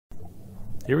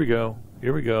Here we go.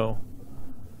 Here we go.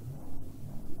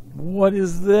 What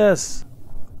is this?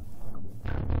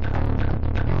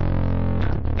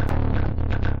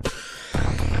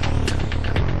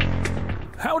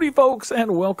 Howdy, folks,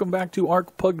 and welcome back to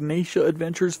ARK Pugnacia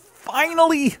Adventures.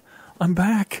 Finally, I'm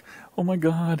back. Oh my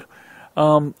God.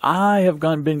 I have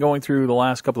been going through the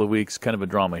last couple of weeks, kind of a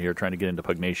drama here, trying to get into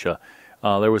Pugnacia.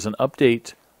 There was an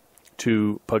update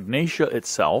to Pugnacia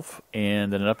itself,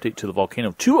 and then an update to the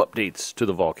volcano. 2 updates to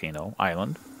the volcano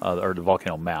island, or the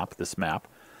volcano map, this map,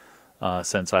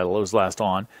 since I was last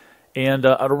on. And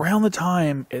around the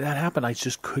time that happened, I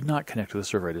just could not connect to the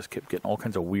server. I just kept getting all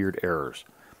kinds of weird errors.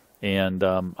 And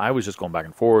I was just going back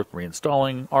and forth,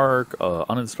 reinstalling ARK,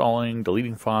 uninstalling,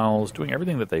 deleting files, doing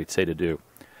everything that they say to do.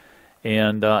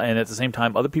 And at the same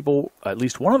time, other people, at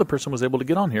least one other person was able to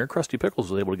get on here. Krusty Pickles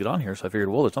was able to get on here, so I figured,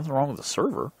 well, there's nothing wrong with the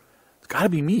server. It's got to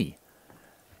be me.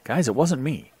 Guys, it wasn't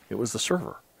me. It was the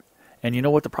server. And you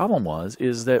know what the problem was?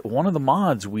 Is that one of the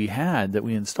mods we had that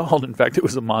we installed, in fact, it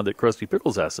was a mod that Krusty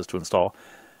Pickles asked us to install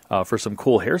for some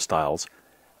cool hairstyles.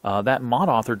 That mod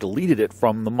author deleted it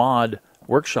from the mod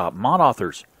workshop. Mod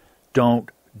authors, don't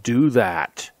do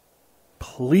that.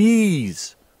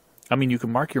 Please. I mean, you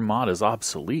can mark your mod as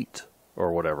obsolete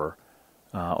or whatever,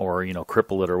 or, you know,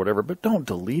 cripple it or whatever, but don't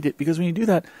delete it, because when you do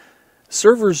that,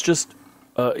 servers just,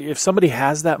 if somebody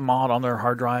has that mod on their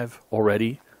hard drive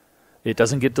already, it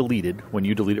doesn't get deleted when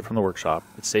you delete it from the workshop.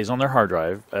 It stays on their hard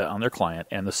drive, on their client,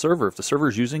 and the server, if the server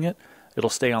is using it, it'll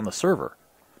stay on the server.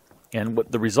 And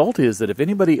what the result is that if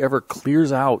anybody ever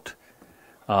clears out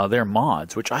their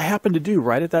mods, which I happened to do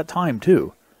right at that time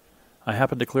too. I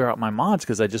happened to clear out my mods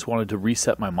because I just wanted to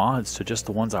reset my mods to just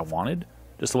the ones I wanted,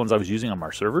 just the ones I was using on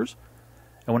our servers.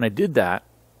 And when I did that,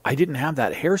 I didn't have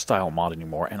that hairstyle mod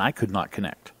anymore, and I could not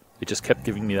connect. It just kept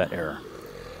giving me that error.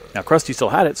 Now, Krusty still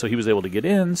had it, so he was able to get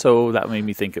in, so that made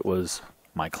me think it was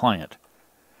my client.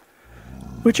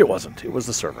 Which it wasn't. It was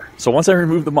the server. So once I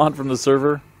removed the mod from the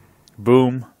server,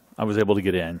 boom, I was able to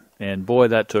get in, and boy,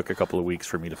 that took a couple of weeks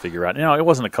for me to figure out. You know, it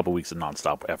wasn't a couple of weeks of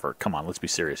nonstop effort. Come on, let's be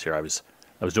serious here. I was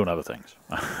doing other things.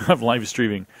 I'm live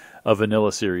streaming a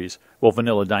vanilla series, well,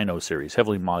 vanilla dino series,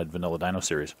 heavily modded vanilla dino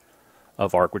series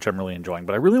of ARK, which I'm really enjoying.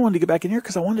 But I really wanted to get back in here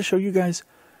because I wanted to show you guys.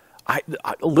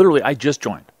 I just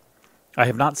joined. I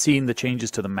have not seen the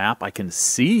changes to the map. I can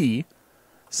see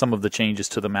some of the changes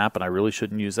to the map, and I really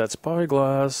shouldn't use that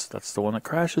spyglass. That's the one that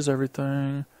crashes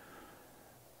everything.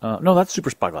 No, that's Super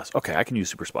Spyglass. Okay, I can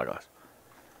use Super Spyglass.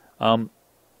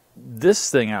 This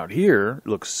thing out here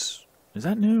looks... Is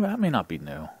that new? That may not be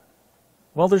new.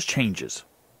 Well, there's changes.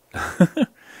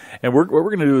 And what we're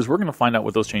going to do is we're going to find out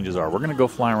what those changes are. We're going to go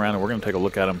fly around and we're going to take a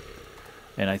look at them.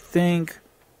 And I think...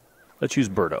 Let's use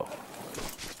Birdo.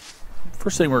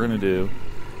 First thing we're going to do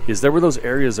is there were those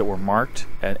areas that were marked.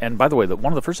 And by the way,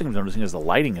 one of the first things I'm noticing is the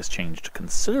lighting has changed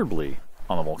considerably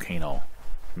on the volcano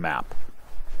map.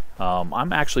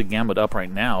 I'm actually gammaed up right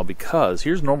now because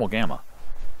here's normal gamma.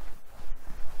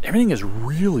 Everything is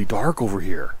really dark over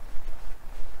here.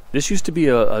 This used to be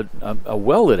a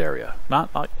well-lit area.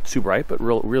 Not too bright, but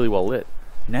really well lit.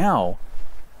 Now,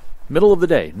 middle of the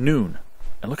day, noon.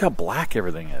 And look how black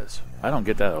everything is. I don't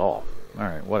get that at all.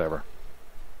 Alright, whatever.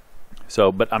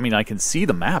 So, but I mean, I can see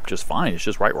the map just fine. It's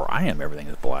just right where I am, everything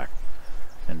is black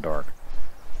and dark.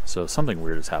 So something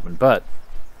weird has happened. But,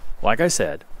 like I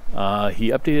said,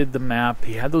 he updated the map.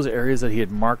 He had those areas that he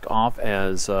had marked off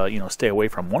as, you know, stay away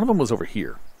from. One of them was over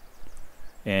here.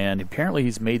 And apparently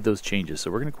he's made those changes.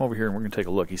 So we're going to come over here and we're going to take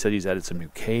a look. He said he's added some new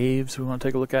caves we want to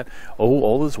take a look at. Oh,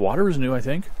 all this water is new, I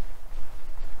think.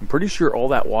 I'm pretty sure all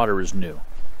that water is new.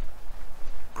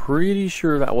 Pretty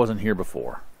sure that wasn't here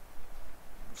before.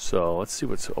 So let's see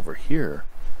what's over here.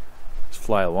 Let's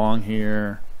fly along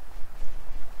here.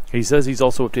 He says he's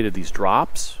also updated these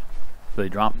drops. They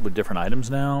drop with different items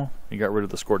now. He got rid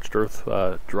of the Scorched Earth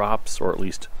drops, or at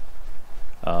least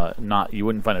you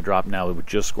wouldn't find a drop now with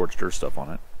just Scorched Earth stuff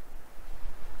on it,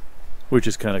 which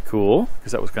is kind of cool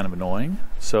because that was kind of annoying.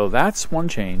 So that's one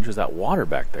change. Is that water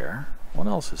back there? What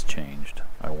else has changed?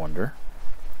 I wonder.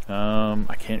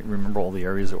 I can't remember all the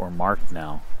areas that were marked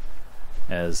now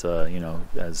as you know,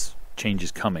 as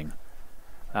changes coming.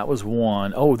 That was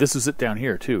one. Oh, this is it down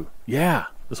here too. Yeah,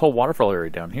 this whole waterfall area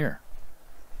down here.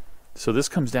 So this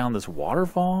comes down this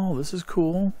waterfall. This is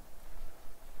cool.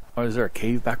 Or is there a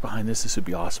cave back behind this? This would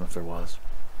be awesome if there was.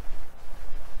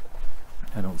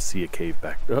 I don't see a cave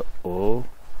back. Oh.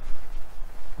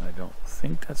 I don't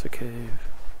think that's a cave.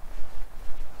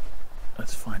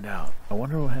 Let's find out. I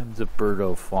wonder what happens if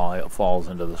Birdo falls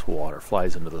into this water,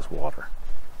 flies into this water.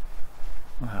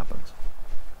 What happens?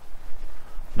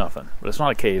 Nothing. But it's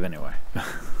not a cave anyway.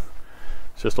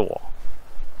 It's just a wall.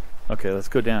 Okay, let's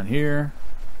go down here.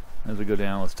 As we go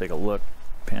down, let's take a look.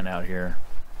 Pan out here.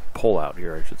 Pull out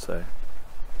here, I should say.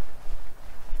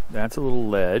 That's a little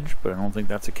ledge, but I don't think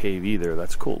that's a cave either.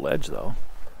 That's a cool ledge, though.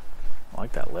 I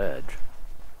like that ledge.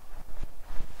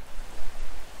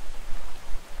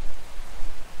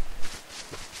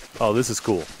 Oh, this is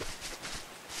cool.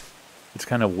 It's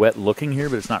kind of wet looking here,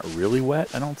 but it's not really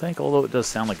wet, I don't think, although it does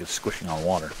sound like it's squishing on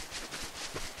water.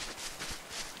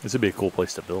 This would be a cool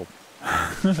place to build.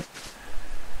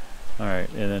 Alright,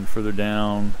 and then further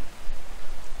down,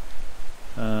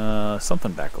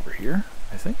 something back over here,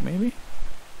 I think, maybe?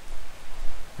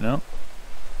 No?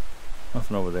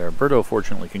 Nothing over there. Birdo,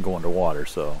 fortunately, can go underwater,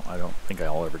 so I don't think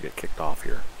I'll ever get kicked off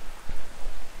here.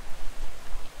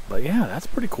 But yeah, that's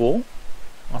pretty cool.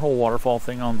 A whole waterfall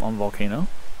thing on Volcano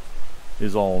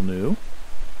is all new.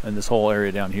 And this whole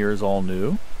area down here is all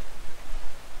new.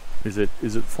 Is it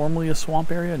formerly a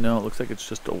swamp area? No, it looks like it's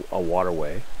just a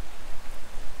waterway.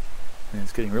 And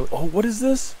it's getting really... Oh, what is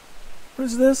this? What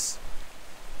is this?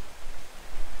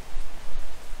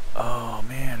 Oh,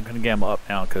 man. I'm going to gamma up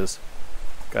now because...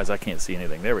 Guys, I can't see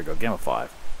anything. There we go. Gamma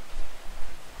 5.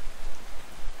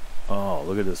 Oh,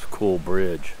 look at this cool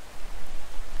bridge.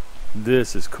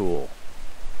 This is cool.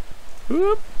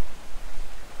 Whoop.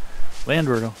 Land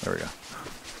Birdo. There we go.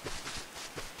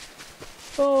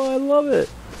 Oh, I love it.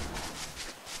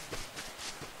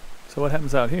 So what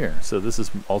happens out here? So this is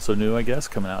also new, I guess,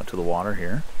 coming out to the water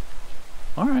here.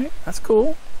 Alright, that's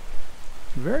cool.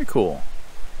 Very cool.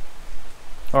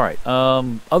 Alright,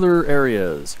 other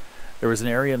areas. There was an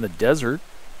area in the desert.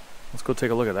 Let's go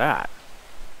take a look at that.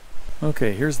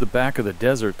 Okay, here's the back of the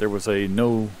desert. There was a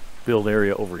no-build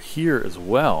area over here as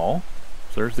well.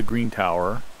 So there's the green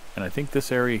tower. And I think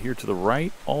this area here to the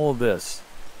right, all of this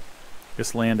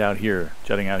land out here,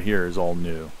 jutting out here, is all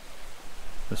new.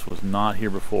 This was not here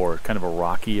before. Kind of a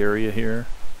rocky area here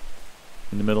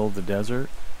in the middle of the desert.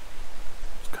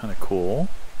 It's kind of cool.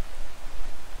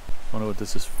 I wonder what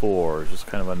this is for. Is this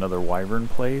kind of another wyvern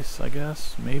place, I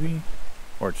guess, maybe?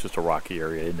 Or it's just a rocky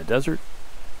area in the desert.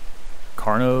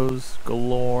 Carnos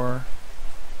galore.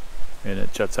 And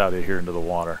it juts out of here into the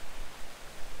water.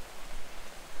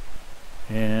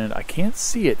 And I can't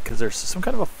see it because there's some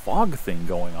kind of a fog thing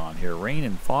going on here. Rain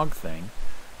and fog thing.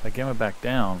 If I gamma back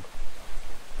down,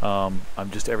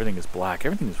 everything is black.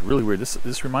 Everything is really weird.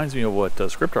 This reminds me of what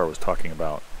Scriptar was talking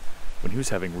about when he was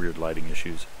having weird lighting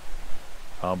issues.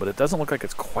 But it doesn't look like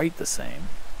it's quite the same.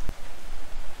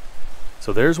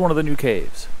 So there's one of the new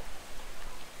caves.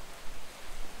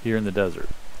 Here in the desert.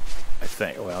 I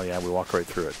think. Well, yeah, we walked right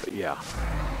through it, but yeah.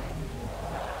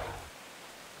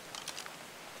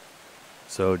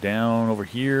 So down over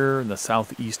here in the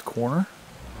southeast corner.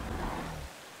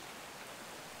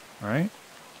 Alright.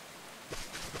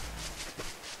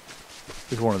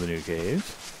 Here's one of the new caves.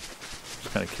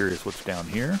 Just kind of curious what's down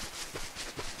here.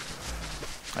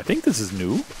 I think this is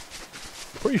new.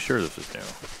 Pretty sure this is new.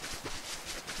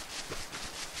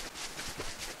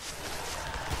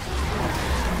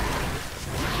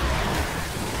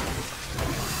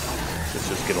 Let's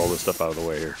just get all this stuff out of the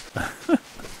way here.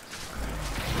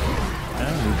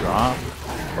 And new drop.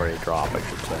 Or a drop, I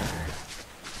should say.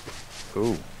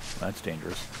 Ooh, that's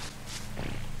dangerous.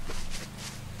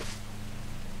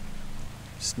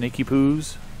 Snaky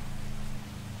poos.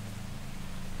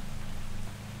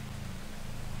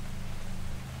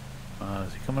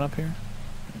 Is he coming up here?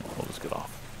 We'll just get off.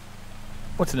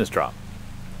 What's in this drop?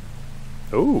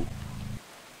 Ooh.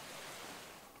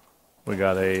 We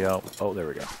got a... oh, there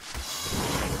we go.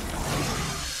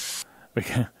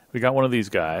 We got one of these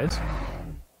guys.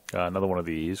 Another one of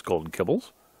these golden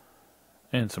kibbles.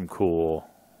 And some cool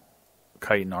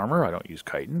chitin armor. I don't use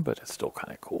chitin, but it's still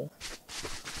kind of cool.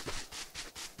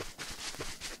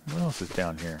 What else is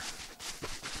down here?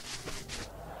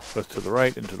 Goes to the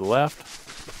right and to the left.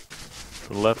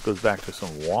 To the left goes back to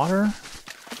some water.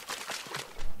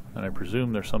 And I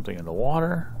presume there's something in the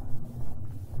water.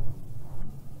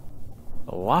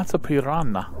 Lots of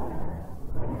piranha.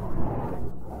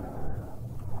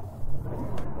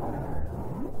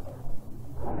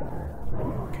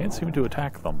 Can't seem to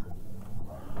attack them.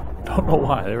 Don't know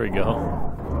why. There we go.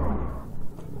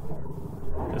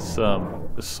 This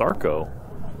Sarko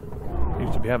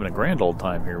seems to be having a grand old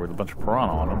time here with a bunch of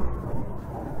piranha on him.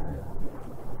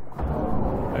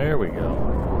 There we go.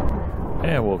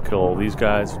 And we'll kill all these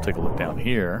guys. We'll take a look down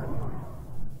here.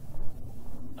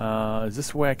 Is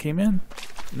this the way I came in?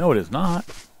 No, it is not.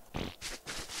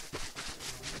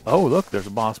 Oh, look, there's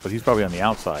a boss, but he's probably on the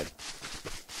outside.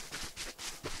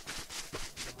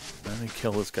 Let me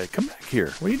kill this guy. Come back here.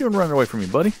 What are you doing running away from me,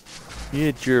 buddy?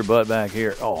 Get your butt back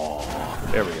here. Oh,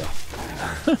 there we go.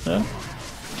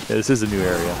 this is a new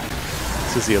area.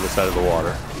 This is the other side of the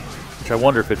water, which I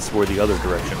wonder if it's where the other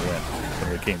direction went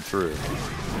when we came through.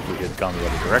 If we had gone the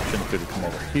other direction, it could have come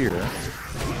over here.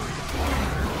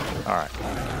 Alright.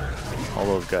 All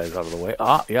those guys out of the way.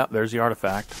 Ah, yeah, there's the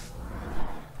artifact.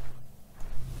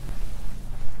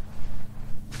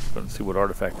 Let's see what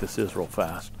artifact this is real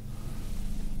fast.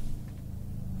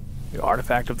 The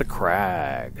artifact of the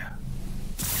crag.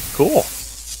 Cool.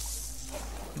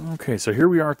 Okay, so here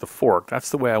we are at the fork. That's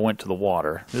the way I went to the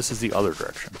water. This is the other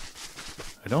direction.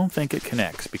 I don't think it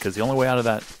connects because the only way out of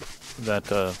that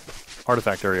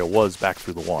artifact area was back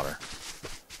through the water.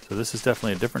 So this is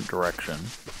definitely a different direction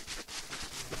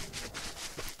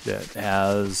that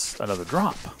has another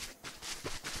drop.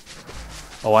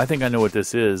 Oh, I think I know what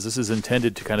this is. This is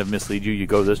intended to kind of mislead you. You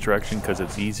go this direction because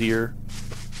it's easier.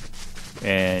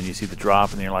 And you see the drop,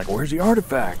 and then you're like, where's the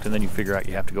artifact? And then you figure out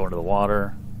you have to go into the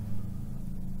water.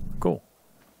 Cool.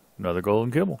 Another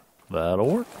golden kibble. That'll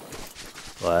work.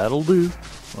 That'll do.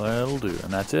 That'll do.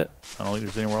 And that's it. I don't think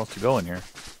there's anywhere else to go in here.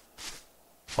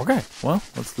 Okay, well,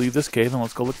 let's leave this cave and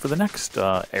let's go look for the next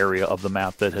area of the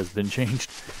map that has been changed.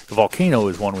 The volcano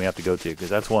is one we have to go to, because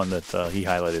that's one that he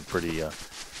highlighted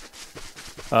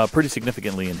pretty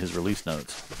significantly in his release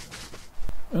notes.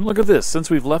 And look at this. Since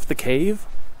we've left the cave,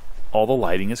 all the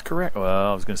lighting is correct.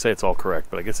 Well, I was going to say it's all correct,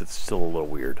 but I guess it's still a little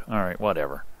weird. All right,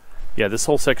 whatever. Yeah, this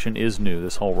whole section is new.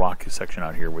 This whole rock section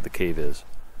out here where the cave is.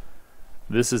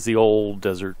 This is the old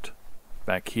desert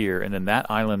back here, and then that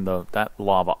island, that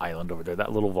lava island over there,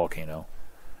 that little volcano,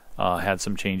 had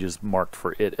some changes marked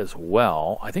for it as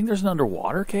well. I think there's an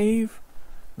underwater cave.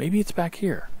 Maybe it's back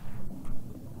here.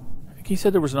 I think he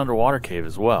said there was an underwater cave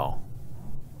as well.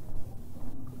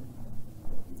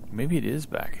 Maybe it is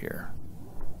back here.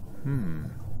 I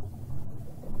don't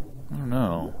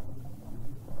know.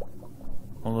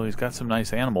 Although he's got some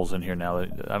nice animals in here now.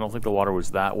 I don't think the water was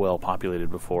that well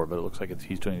populated before, but it looks like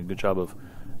he's doing a good job of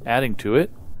adding to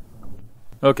it.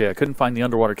 Okay, I couldn't find the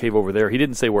underwater cave over there. He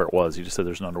didn't say where it was. He just said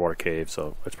there's an underwater cave,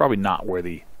 so it's probably not where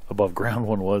the above ground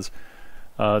one was.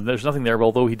 There's nothing there,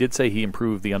 although he did say he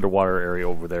improved the underwater area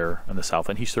over there in the south,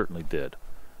 and he certainly did.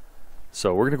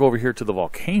 So we're going to go over here to the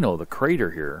volcano, the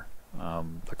crater here,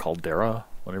 the caldera,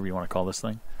 whatever you want to call this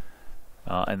thing.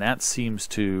 And that seems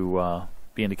to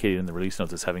be indicated in the release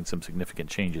notes as having some significant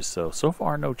changes. So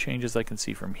far, no changes I can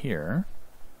see from here.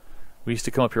 We used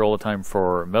to come up here all the time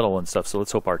for metal and stuff, so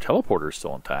let's hope our teleporter is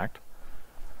still intact.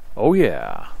 Oh,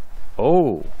 yeah.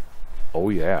 Oh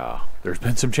yeah. There's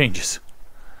been some changes.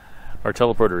 Our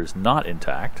teleporter is not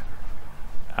intact.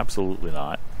 Absolutely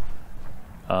not.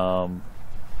 We're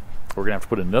going to have to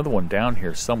put another one down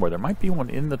here somewhere. There might be one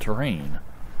in the terrain.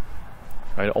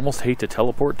 I'd almost hate to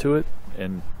teleport to it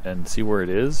and see where it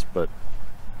is, but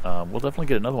we'll definitely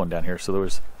get another one down here. So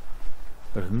there's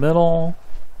metal,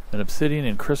 and obsidian,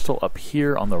 and crystal up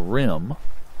here on the rim.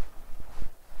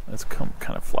 Let's come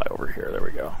kind of fly over here. There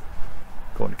we go.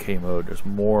 Go into K mode. There's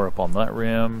more up on that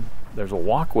rim. There's a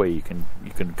walkway you can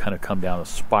kind of come down a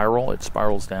spiral. It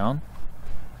spirals down.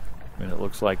 And it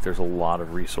looks like there's a lot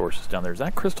of resources down there. Is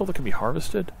that crystal that can be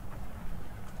harvested?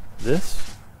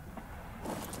 This?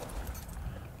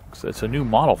 It's a new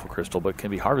model for crystal, but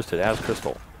can be harvested as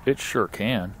crystal. It sure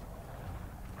can.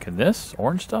 Can this?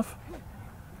 Orange stuff?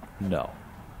 No.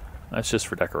 That's just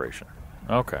for decoration.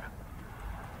 Okay.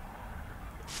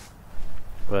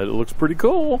 But it looks pretty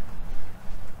cool.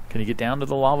 Can you get down to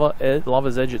the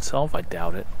lava's edge itself? I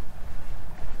doubt it.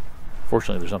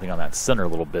 Fortunately, there's nothing on that center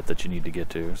little bit that you need to get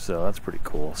to, so that's pretty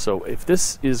cool. So if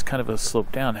this is kind of a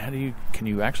slope down, can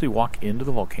you actually walk into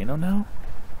the volcano now?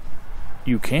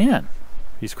 You can.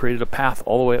 He's created a path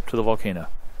all the way up to the volcano.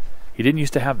 He didn't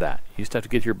used to have that. He used to have to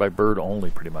get here by bird only,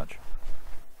 pretty much.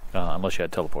 Unless you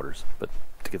had teleporters. But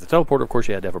to get the teleporter, of course,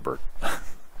 you had to have a bird.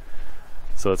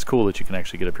 So it's cool that you can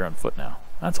actually get up here on foot now.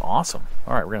 That's awesome.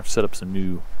 All right, we're going to have to set up some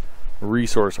new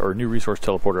resource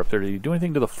teleporter up there. Did you do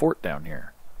anything to the fort down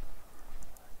here?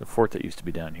 The fort that used to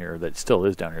be down here, that still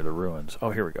is down here, the ruins.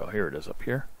 Oh, here we go. Here it is up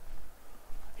here.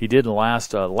 He did in the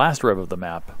last rev of the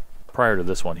map, prior to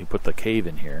this one, he put the cave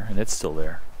in here, and it's still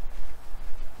there.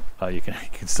 You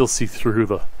can still see through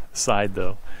the side,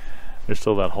 though. There's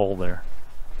still that hole there.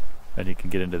 And you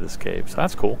can get into this cave. So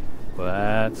that's cool.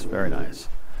 That's very nice.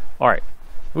 All right.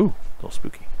 Ooh, a little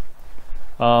spooky.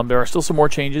 There are still some more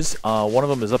changes. One of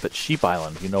them is up at Sheep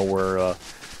Island. You know where it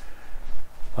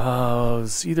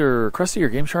was either Krusty or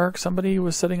Game Shark. Somebody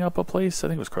was setting up a place. I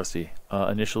think it was Krusty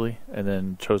initially, and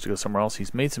then chose to go somewhere else.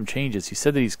 He's made some changes. He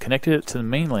said that he's connected it to the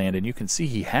mainland, and you can see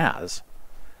he has.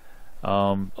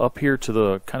 Up here to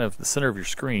the kind of the center of your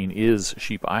screen is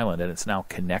Sheep Island, and it's now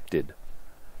connected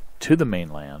to the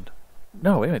mainland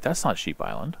No, wait a minute. That's not Sheep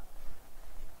Island.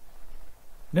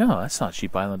 No, that's not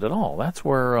Sheep Island at all. That's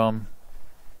where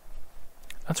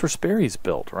Sperry's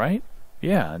built, right?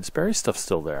 Yeah, and Sperry's stuff's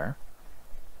still there.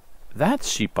 That's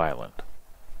Sheep Island.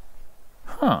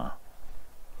 Huh.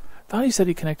 Thought he said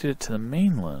he connected it to the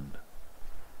mainland.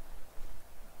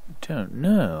 Don't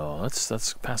know.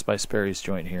 Let's pass by Sperry's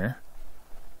joint here.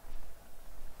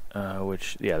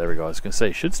 Which, yeah, there we go. I was going to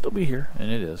say, should still be here, and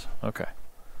it is. Okay.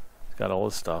 It's got all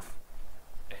this stuff.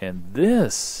 And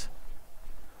this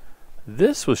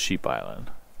was Sheep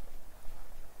Island.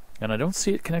 And I don't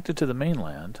see it connected to the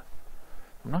mainland.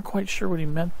 I'm not quite sure what he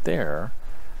meant there.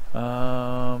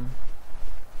 Let's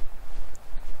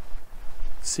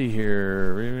see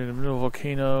here.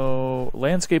 Volcano.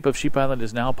 Landscape of Sheep Island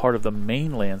is now part of the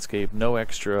main landscape. No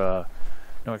extra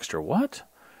what?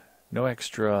 No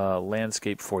extra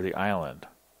landscape for the island.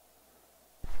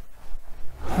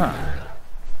 Huh.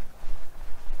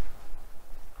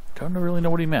 Don't really know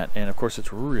what he meant. And of course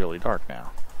it's really dark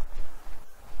now.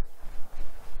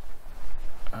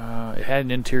 It had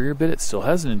an interior bit. It still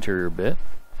has an interior bit.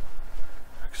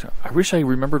 I wish I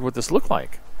remembered what this looked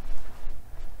like.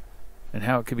 And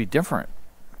how it could be different.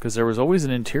 Because there was always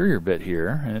an interior bit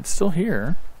here. And it's still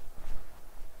here.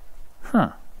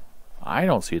 Huh. I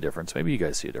don't see a difference. Maybe you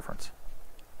guys see a difference.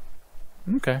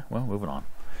 Okay, well, moving on.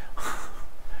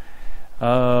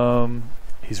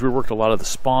 He's reworked a lot of the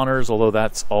spawners, although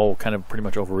that's all kind of pretty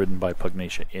much overridden by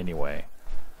Pugnacia anyway.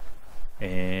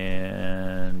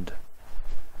 And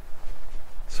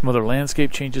some other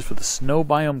landscape changes for the snow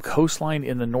biome coastline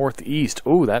in the northeast.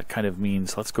 Oh, that kind of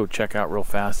means let's go check out real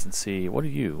fast and see. What are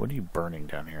you burning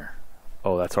down here?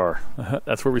 Oh, that's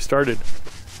that's where we started.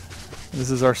 This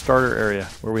is our starter area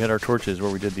where we had our torches, where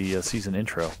we did the season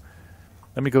intro.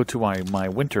 Let me go to my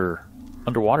winter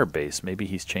underwater base. Maybe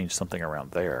he's changed something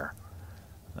around there.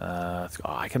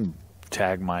 I can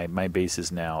tag my bases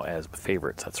now as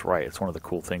favorites. That's right. It's one of the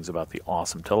cool things about the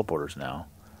awesome teleporters now.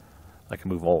 I can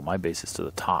move all of my bases to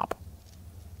the top,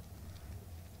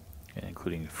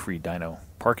 including free dino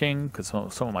parking, because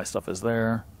some of my stuff is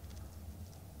there.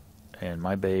 And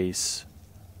my base.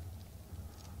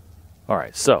 All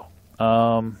right, so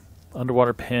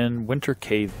underwater pin, winter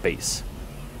cave base.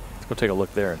 Let's go take a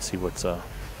look there and see what's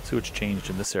changed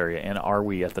in this area. And are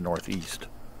we at the northeast?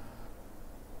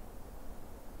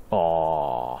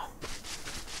 Aww.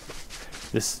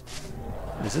 Is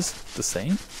this the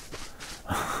same?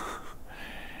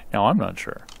 No, I'm not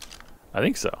sure. I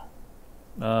think so.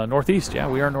 Northeast, yeah,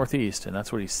 we are northeast, and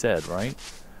that's what he said, right?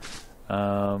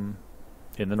 In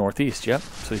the northeast, yep.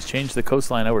 So he's changed the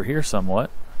coastline over here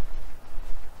somewhat.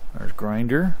 There's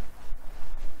Grinder.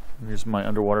 Here's my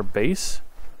underwater base.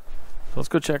 So let's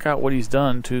go check out what he's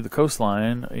done to the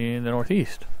coastline in the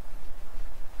northeast.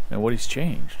 And what he's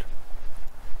changed.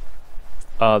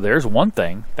 There's one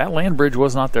thing. That land bridge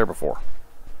was not there before.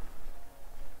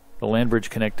 The land bridge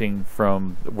connecting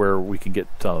from where we can get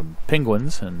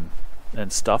penguins and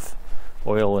stuff,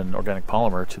 oil and organic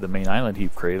polymer, to the main island, he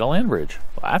created a land bridge.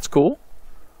 Well, that's cool.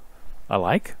 I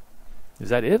like. Is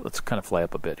that it? Let's kind of fly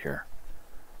up a bit here.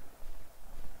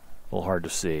 A little hard to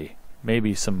see.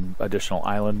 Maybe some additional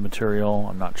island material.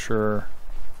 I'm not sure.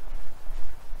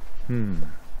 I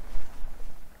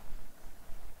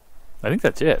think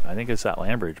that's it. I think it's that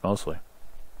land bridge mostly.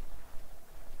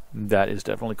 That is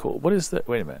definitely cool. What is that?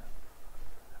 Wait a minute.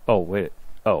 Oh, wait.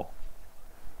 Oh.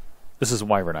 This is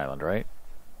Wyvern Island, right?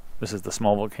 This is the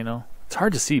small volcano. It's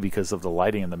hard to see because of the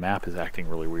lighting and the map is acting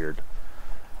really weird.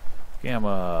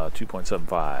 Gamma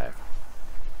 2.75.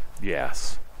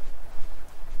 Yes.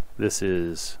 This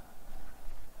is,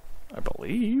 I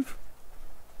believe,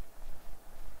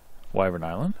 Wyvern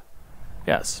Island.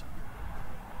 Yes.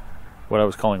 What I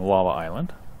was calling Lava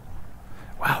Island.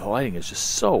 Wow, the lighting is just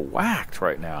so whacked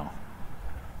right now.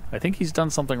 I think he's done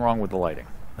something wrong with the lighting.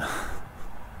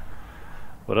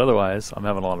 But otherwise, I'm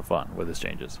having a lot of fun with his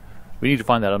changes. We need to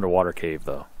find that underwater cave,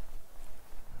 though.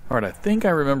 Alright, I think I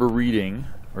remember reading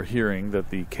or hearing that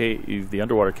the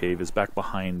underwater cave is back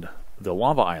behind the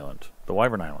Lava Island, the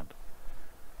Wyvern Island.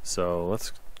 So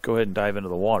let's go ahead and dive into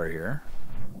the water here.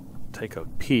 Take a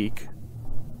peek.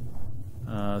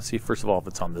 See, first of all, if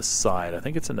it's on this side. I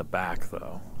think it's in the back,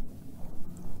 though.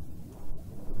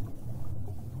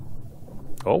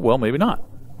 Oh, well, maybe not.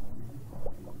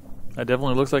 That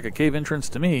definitely looks like a cave entrance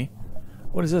to me.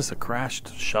 What is this, a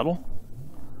crashed shuttle?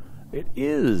 It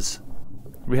is.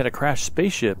 We had a crashed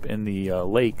spaceship in the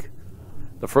lake,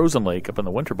 the frozen lake up in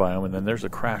the winter biome, and then there's a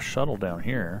crashed shuttle down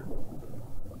here.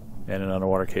 And an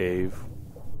underwater cave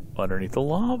underneath the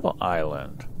lava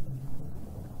island.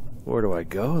 Where do I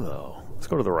go, though? Let's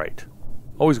go to the right.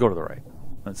 Always go to the right.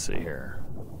 Let's see here.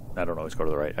 I don't always go to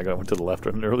the right. I went to the left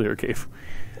in an earlier cave.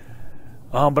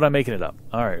 But I'm making it up.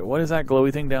 Alright, what is that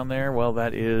glowy thing down there? Well,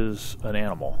 that is an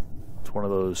animal. It's one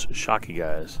of those shocky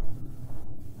guys.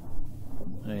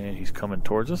 And he's coming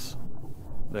towards us.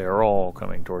 They are all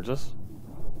coming towards us.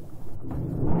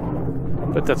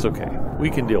 But that's okay. We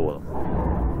can deal with them.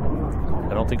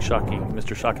 I don't think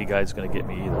Mr. Shocky Guy is going to get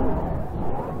me either.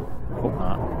 Hope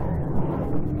not.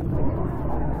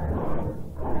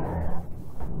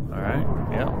 Alright,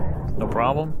 yeah, no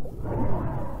problem.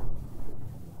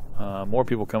 More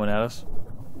people coming at us.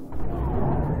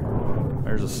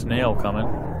 There's a snail coming.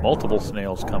 Multiple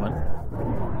snails coming.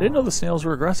 I didn't know the snails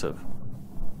were aggressive.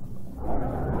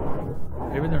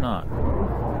 Maybe they're not.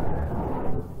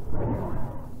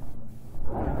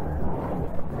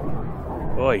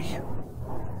 Oi.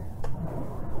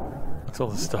 What's all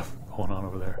this stuff going on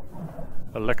over there?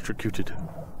 Electrocuted.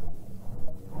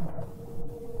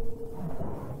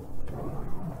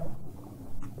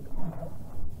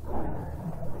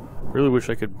 Really wish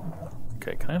I could...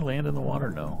 Okay, can I land in the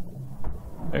water? No.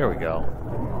 There we go.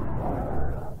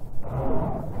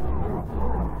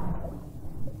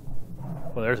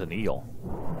 Well, there's an eel.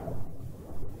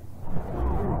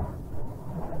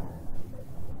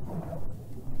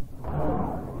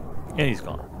 And he's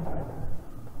gone.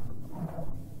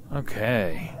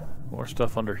 Okay. More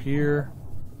stuff under here.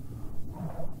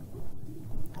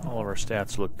 All of our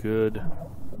stats look good.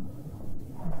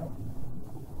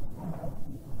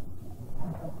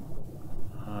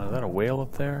 Is that a whale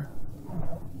up there?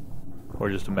 Or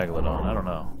just a megalodon? I don't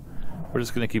know. We're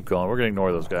just going to keep going. We're going to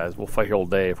ignore those guys. We'll fight here all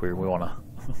day if we want to.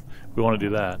 We want to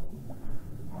do that.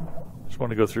 Just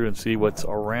want to go through and see what's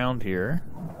around here.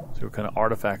 See what kind of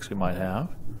artifacts we might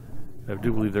have. I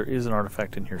do believe there is an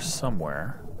artifact in here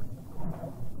somewhere.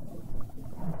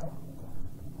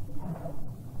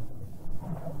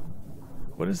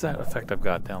 What is that effect I've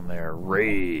got down there?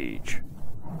 Rage.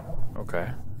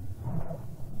 Okay.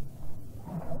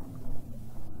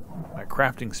 My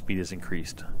crafting speed is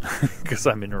increased because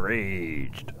I'm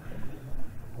enraged.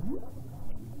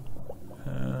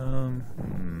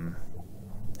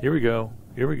 Here we go.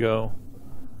 Here we go.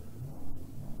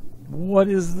 What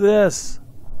is this?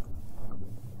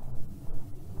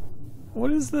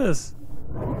 What is this?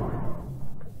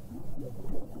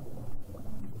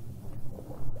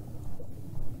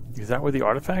 Is that where the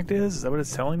artifact is? Is that what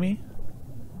it's telling me?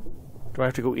 Do I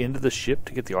have to go into the ship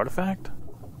to get the artifact?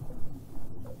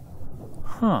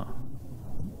 Huh.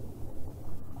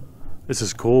 This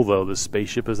is cool though. This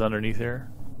spaceship is underneath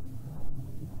here.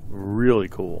 Really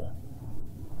cool.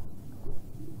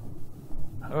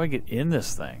 How do I get in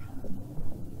this thing?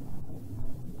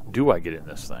 Do I get in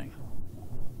this thing?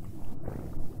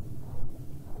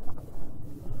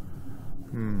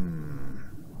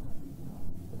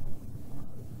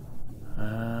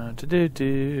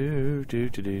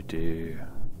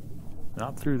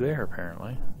 Not through there,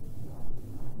 apparently.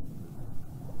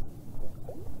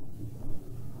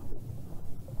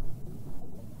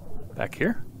 Back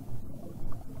here?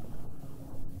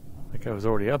 I think I was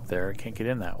already up there. I can't get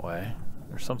in that way.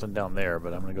 There's something down there,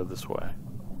 but I'm gonna go this way.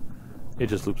 It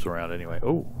just loops around anyway.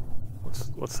 Oh,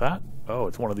 what's that? Oh,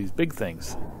 it's one of these big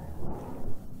things.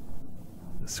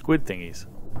 The squid thingies.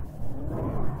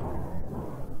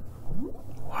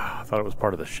 Wow, I thought it was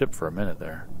part of the ship for a minute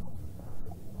there.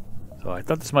 So I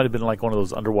thought this might have been like one of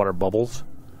those underwater bubbles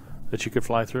that you could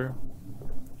fly through.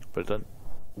 But it doesn't.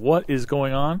 What is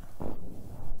going on?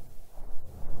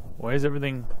 Why is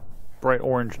everything bright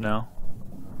orange now?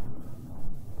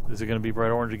 Is it going to be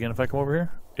bright orange again if I come over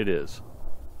here? It is.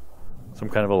 Some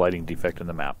kind of a lighting defect in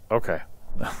the map. Okay.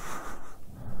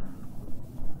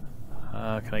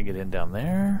 Can I get in down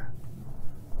there?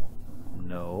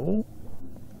 No.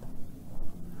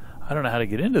 I don't know how to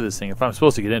get into this thing. If I'm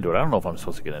supposed to get into it, I don't know if I'm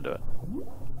supposed to get into it.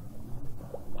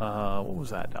 What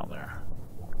was that down there?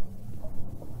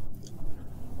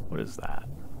 What is that?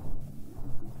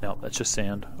 No, that's just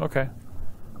sand. Okay.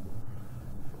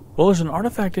 Well, there's an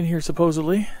artifact in here,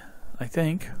 supposedly. I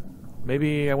think.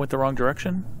 Maybe I went the wrong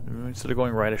direction. Instead of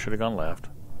going right, I should have gone left.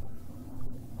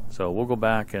 So we'll go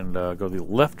back and go the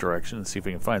left direction and see if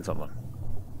we can find something.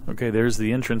 Okay, there's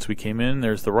the entrance we came in.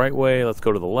 There's the right way. Let's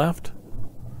go to the left.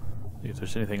 See if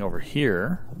there's anything over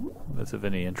here that's of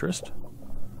any interest.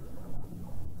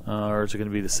 Or is it going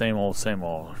to be the same old, same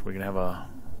old? We can have a...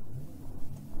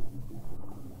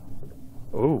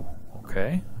 Oh,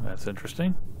 okay. That's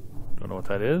interesting. Don't know what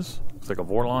that is. Looks like a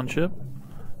Vorlon ship.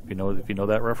 If you know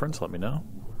that reference, let me know.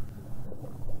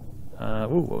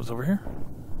 Ooh, what was over here?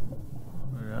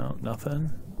 No,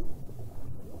 nothing.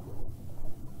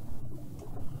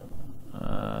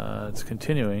 It's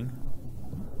continuing.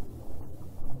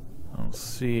 don't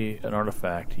see an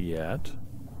artifact yet.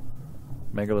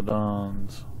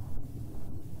 Megalodons.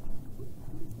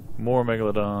 More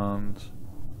megalodons.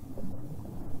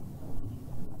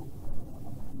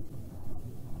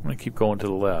 I'm going to keep going to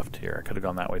the left here. I could have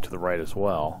gone that way to the right as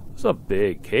well. This is a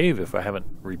big cave if I haven't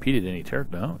repeated any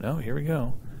territory. No, here we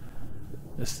go.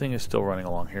 This thing is still running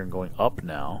along here and going up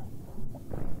now.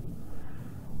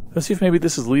 Let's see if maybe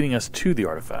this is leading us to the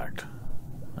artifact.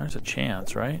 There's a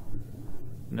chance, right?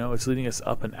 No, it's leading us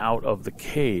up and out of the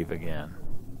cave again.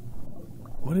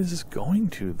 What is this going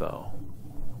to, though?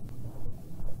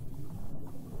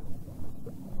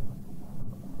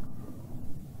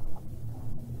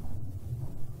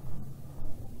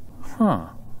 Huh.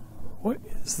 What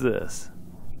is this?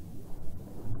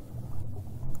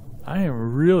 I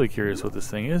am really curious what this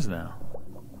thing is now.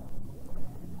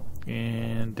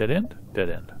 And dead end? Dead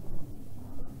end.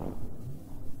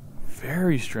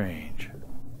 Very strange.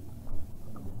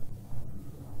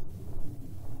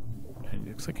 And it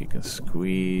looks like you can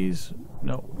squeeze.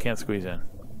 No, can't squeeze in.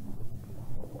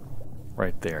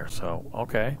 Right there. So,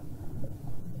 okay.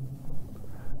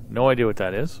 No idea what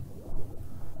that is.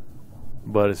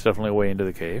 But it's definitely a way into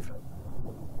the cave.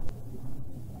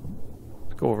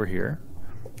 Let's go over here.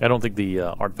 I don't think the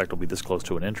artifact will be this close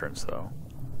to an entrance, though.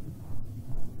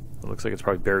 It looks like it's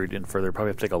probably buried in further. Probably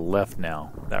have to take a left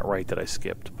now. That right that I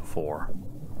skipped before.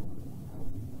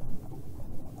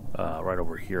 Right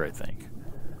over here, I think.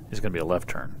 It's going to be a left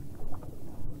turn.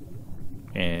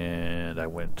 And I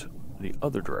went the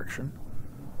other direction.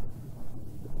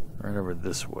 Right over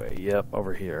this way. Yep,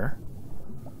 over here.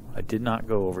 I did not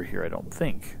go over here, I don't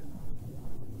think.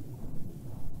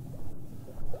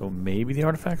 So maybe the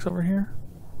artifact's over here?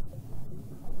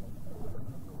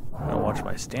 I'm gonna watch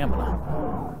my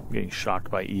stamina. I'm getting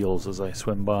shocked by eels as I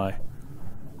swim by.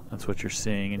 That's what you're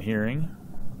seeing and hearing.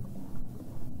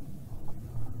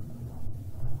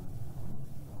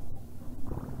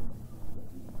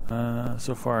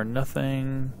 So far,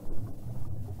 nothing.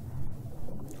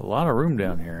 A lot of room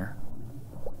down here.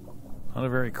 Not a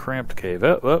very cramped cave.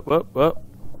 Up.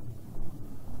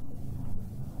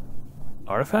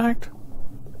 Artifact?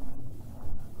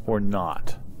 Or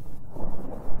not?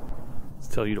 Let's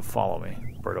tell you to follow me.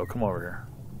 Berto, come over here.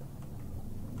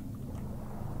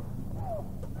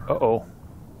 Uh-oh.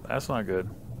 That's not good.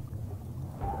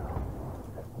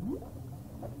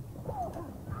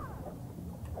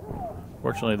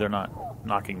 Fortunately, they're not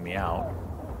knocking me out.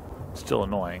 Still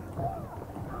annoying.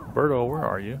 Berto, where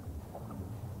are you?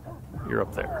 You're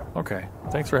up there. Okay.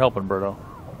 Thanks for helping, Berto.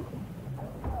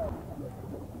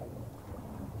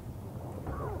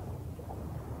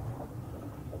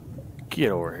 Get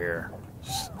over here.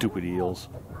 Stupid eels.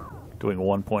 Doing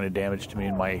 1 point of damage to me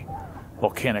in my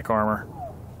volcanic armor.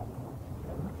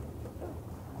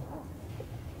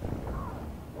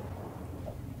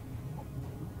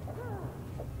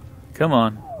 Come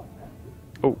on.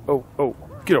 Oh.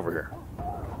 Get over here.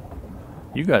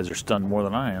 You guys are stunned more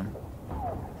than I am.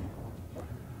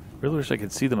 Really wish I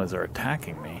could see them as they're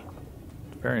attacking me.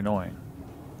 It's very annoying.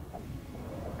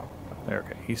 There,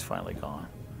 okay, he's finally gone.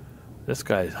 This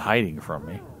guy's hiding from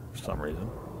me for some reason.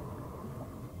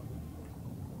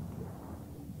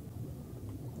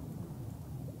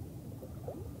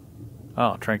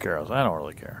 Oh, trank arrows. I don't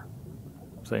really care.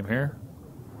 Same here?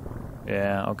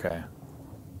 Yeah, okay.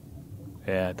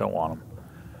 Yeah, don't want them.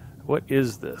 What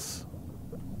is this?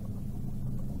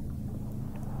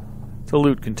 It's a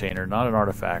loot container, not an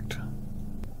artifact.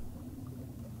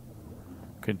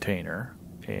 Container.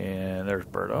 And there's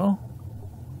Berto.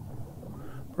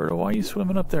 Berto, why are you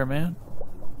swimming up there, man?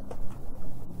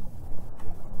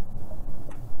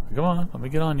 Come on, let me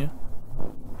get on you.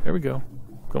 There we go.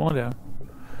 Come on down.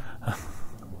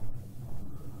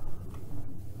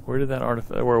 Where did that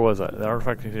artifact... Where was that? That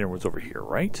artifact container was over here,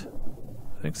 right?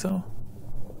 I think so.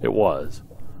 It was.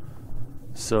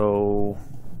 So...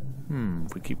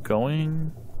 if we keep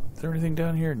going... Is there anything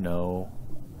down here? No.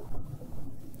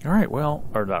 Alright, well...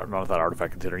 Or not that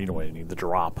artifact container. You know what I need. The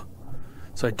drop.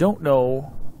 So I don't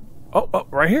know... Oh,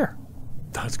 right here.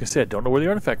 I was going to say, I don't know where the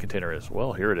artifact container is.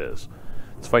 Well, here it is.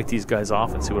 Let's fight these guys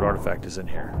off and see what artifact is in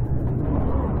here.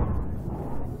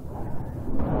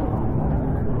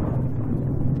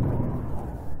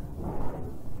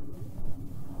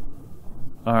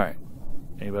 Alright.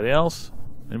 Anybody else?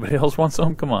 Anybody else want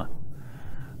some? Come on.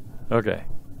 Okay.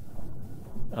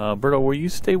 Berto, will you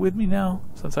stay with me now?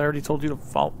 Since I already told you to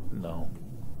follow... No.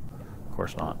 Of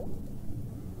course not.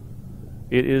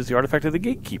 It is the artifact of the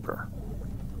Gatekeeper.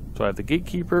 So I have the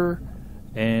Gatekeeper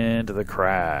and the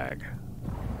Crag.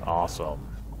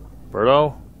 Awesome.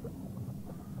 Berto?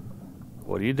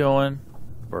 What are you doing?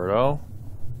 Berto?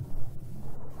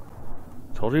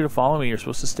 Told you to follow me. You're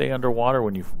supposed to stay underwater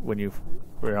when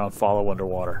you're on follow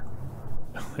underwater.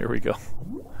 There we go.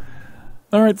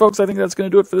 All right, folks, I think that's going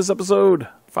to do it for this episode.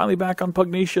 Finally back on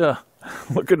Pugnacia.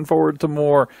 Looking forward to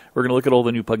more. We're going to look at all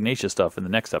the new Pugnacia stuff in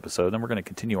the next episode. Then we're going to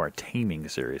continue our taming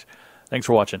series. Thanks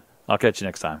for watching. I'll catch you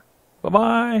next time.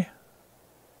 Bye-bye.